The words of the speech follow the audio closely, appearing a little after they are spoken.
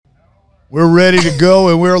We're ready to go,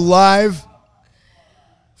 and we're live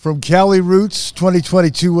from Cali Roots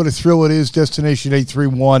 2022. What a thrill it is, Destination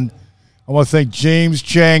 831. I want to thank James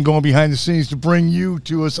Chang going behind the scenes to bring you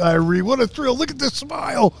to us, Irie. What a thrill. Look at this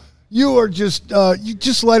smile. You are just, you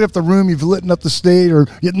just light up the room. You've lit up the stage, or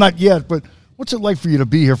not yet, but what's it like for you to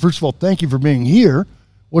be here? First of all, thank you for being here.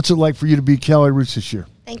 What's it like for you to be Cali Roots this year?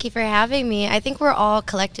 Thank you for having me. I think we're all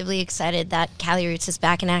collectively excited that Cali Roots is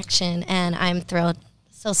back in action, and I'm thrilled.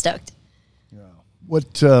 So stoked. Yeah.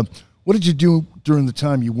 What did you do during the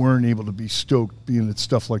time you weren't able to be stoked being at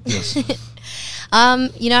stuff like this?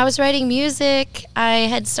 I was writing music. I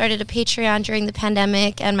had started a Patreon during the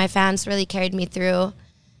pandemic, and my fans really carried me through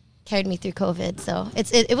COVID. So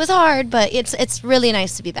it was hard, but it's really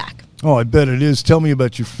nice to be back. Oh, I bet it is. Tell me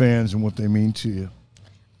about your fans and what they mean to you.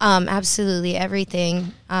 Absolutely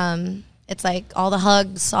everything. It's like all the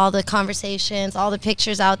hugs, all the conversations, all the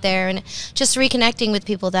pictures out there, and just reconnecting with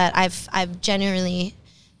people that I've genuinely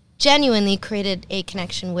created a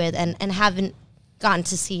connection with and haven't gotten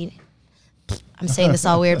to see. I'm saying this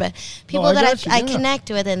all weird, but people I connect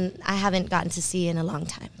with and I haven't gotten to see in a long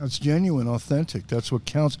time. That's genuine, authentic. That's what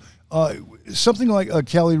counts. Something like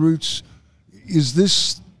Cali Roots, is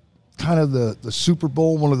this kind of the Super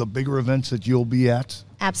Bowl, one of the bigger events that you'll be at?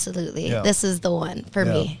 Absolutely. Yeah. This is the one for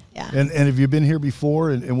me. Yeah. And have you been here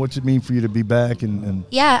before? And what's it mean for you to be back?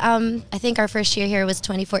 Yeah, I think our first year here was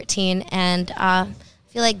 2014, and I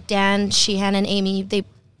feel like Dan, Sheehan, and Amy,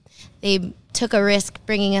 they took a risk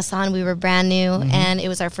bringing us on. We were brand new, and it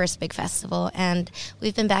was our first big festival, and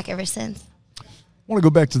we've been back ever since. I want to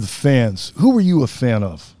go back to the fans. Who were you a fan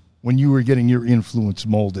of when you were getting your influence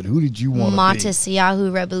molded? Who did you want to be?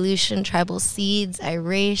 Matisyahu, Revolution, Tribal Seeds,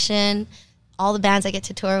 Iration, all the bands I get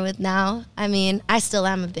to tour with now. I mean, I still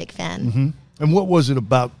am a big fan. Mm-hmm. And what was it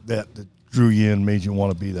about that drew you in, made you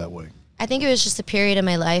want to be that way? I think it was just a period in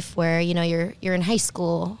my life where, you're in high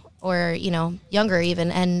school or, younger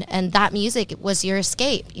even, and that music was your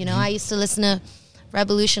escape. I used to listen to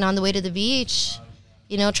Revolution on the way to the beach,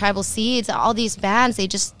 Tribal Seeds, all these bands,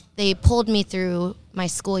 they pulled me through my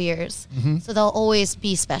school years. So they'll always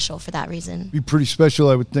be special for that reason. Be pretty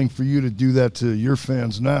special, I would think, for you to do that to your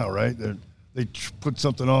fans now, right? They put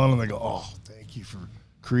something on and they go, oh, thank you for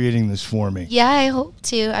creating this for me. Yeah, I hope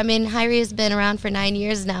to. I mean, Irie has been around for 9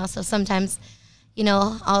 years now, so sometimes,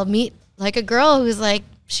 I'll meet like a girl who's like,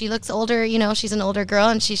 she looks older, she's an older girl,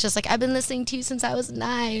 and she's just like, I've been listening to you since I was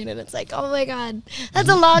 9. And it's like, oh my God, that's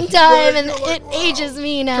a long time, and it ages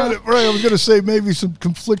me now. Right, I was going to say maybe some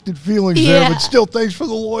conflicted feelings there, but still, thanks for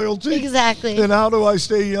the loyalty. Exactly. And how do I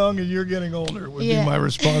stay young and you're getting older would be my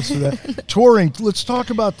response to that. Touring, let's talk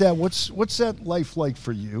about that. What's that life like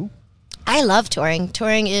for you? I love touring.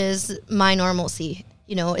 Touring is my normalcy.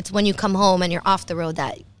 It's when you come home and you're off the road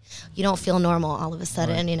that you don't feel normal all of a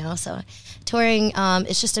sudden, right. So touring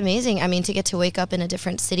is just amazing. I mean, to get to wake up in a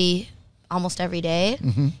different city almost every day,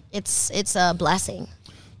 it's a blessing.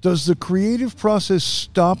 Does the creative process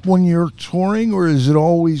stop when you're touring, or is it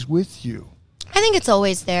always with you? I think it's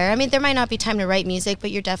always there. I mean, there might not be time to write music,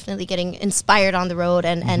 but you're definitely getting inspired on the road,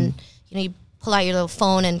 and you pull out your little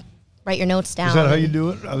phone and write your notes down. Is that how you do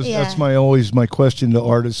it? That's always my question to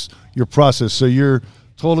artists, your process. So you're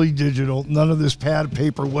totally digital, none of this pad and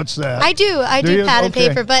paper. What's that? I do pad and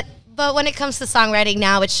paper, but when it comes to songwriting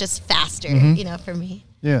now, it's just faster, for me.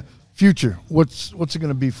 Yeah. Future, what's it going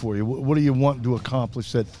to be for you? What do you want to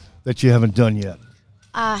accomplish that you haven't done yet?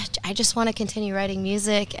 I just want to continue writing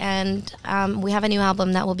music, and we have a new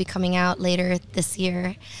album that will be coming out later this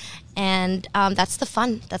year, and that's the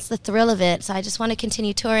fun, that's the thrill of it. So I just want to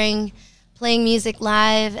continue touring, playing music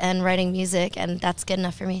live, and writing music, and that's good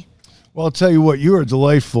enough for me. Well, I'll tell you what, you are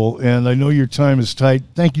delightful, and I know your time is tight.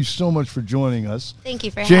 Thank you so much for joining us. Thank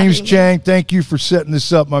you for having me. James Chang, thank you for setting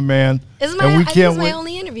this up, my man. This is my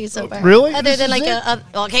only interview so far. Really? Other than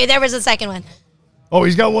okay, there was a second one. Oh,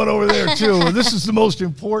 he's got one over there, too. This is the most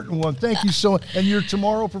important one. Thank you so much. And you're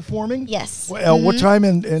tomorrow performing? Yes. What time?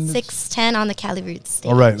 And 6:10 on the Cali Roots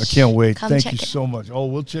stage. All right, I can't wait. Come Thank you so much. Oh,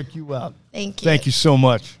 we'll check you out. Thank you. Thank you so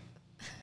much.